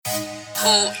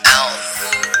WhoElze.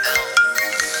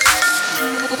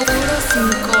 Puro sin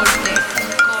corte.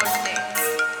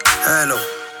 Hello.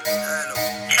 Hello,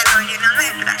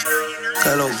 Metra. ¿Qué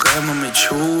lo que, mami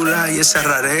chula? Y esa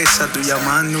rareza, tú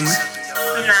llamándome.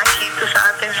 Aquí tú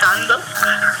estabas pensando.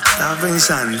 ¿Estás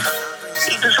pensando?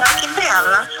 ¿Y tú sabes quién te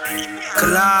habla?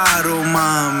 Claro,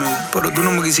 mami. Pero tú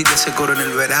no me quisiste hacer coro en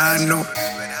el verano.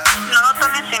 No lo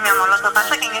tomes así, mi amor. Lo que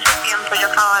pasa es que en ese tiempo yo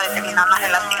acababa de terminar una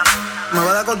relación. ¿Me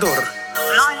va a dar cotorra?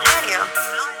 No, en serio.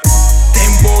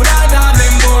 Temporada de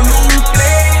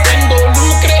Involucre,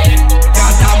 ya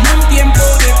estamos en tiempo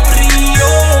de frío.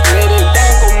 Pero está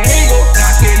conmigo. La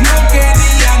que no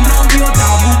quería novio está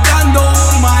buscando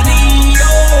un marido.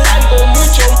 Algo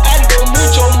mucho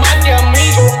más de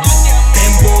amigo.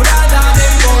 Temporada de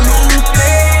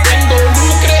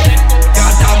Involucre, ya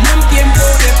estamos en tiempo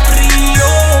de frío.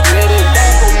 Pero está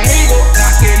conmigo. La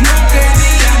que no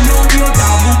quería novio está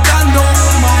buscando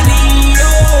un marido.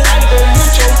 Algo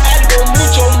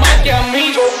mucho más de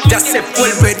amigo. Ya se fue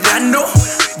el verano,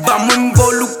 vamos a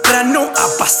involucrarnos, a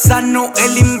pasarnos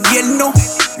el invierno.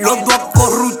 Los dos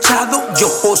acorruchados, yo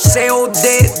joseo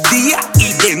de día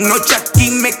y de noche aquí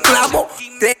me clavo.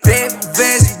 Te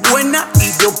ves buena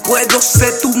y yo puedo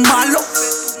ser tu malo.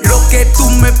 Lo que tú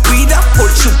me pidas,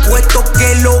 por supuesto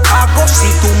que lo hago. Si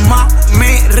tu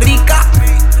me rica,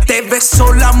 te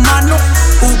beso la mano.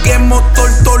 Juguemos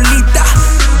tortolita,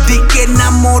 di que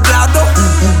enamorado.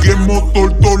 Juguemos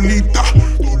tortolita,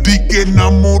 di que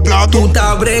enamorado. Tú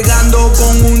estás bregando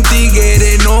con un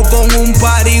tigre, no con un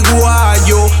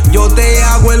pariguayo. Yo te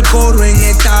hago el coro en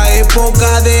esta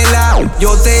época del año.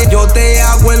 Yo te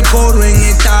hago el coro en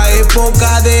esta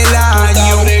época del año. Tú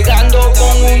estás bregando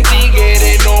con un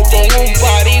tigre, no con un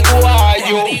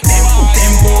pariguayo.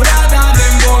 Temporada de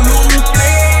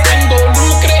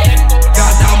Involucre, ya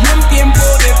estamos en tiempo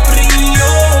de frío.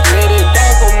 Pero está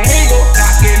conmigo. La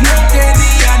que no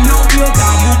quería novio está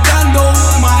buscando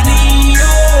un marido.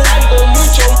 Algo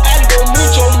mucho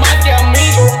más de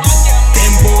amigo.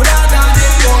 Temporada de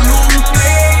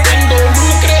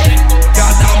Involucre, ya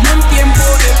estamos en tiempo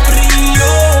de frío.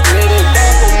 Pero está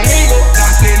conmigo. La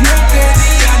que no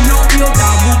quería novio está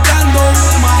buscando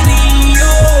un marido.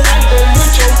 Algo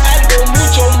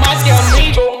mucho más de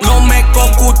amigo. No me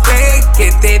cocute que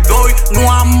te doy,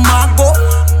 no amago.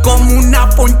 Como una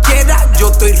ponchera, yo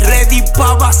estoy ready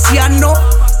pa' vaciarnos.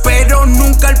 Pero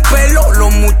nunca el pelo,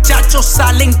 los muchachos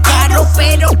salen caros.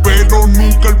 Pero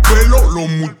nunca el pelo, los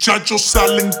muchachos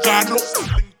salen caros.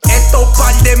 estos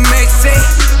par de meses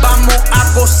vamos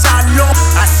a gozarlo,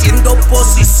 haciendo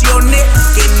posiciones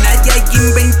que nadie haya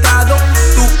inventado.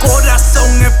 Tu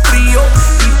corazón es frío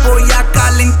y voy a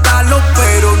calentarlo,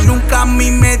 pero nunca a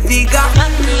mí me diga.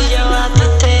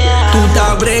 Tú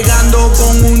estás bregando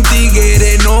con un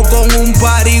tigre, no con un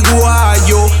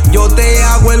pariguayo. Yo te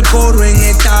hago el coro en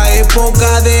esta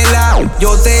época del año.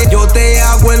 Yo te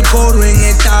hago el coro en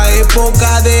esta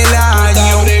época del año. Tú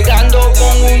estás bregando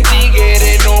con un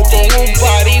tigre, no con un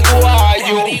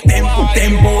pariguayo.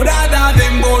 Temporada de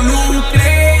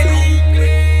Involucre,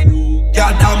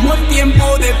 ya estamos en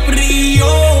tiempo de frío.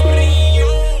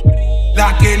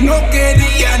 La que no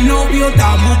quería novio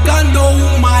está buscando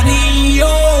un marido.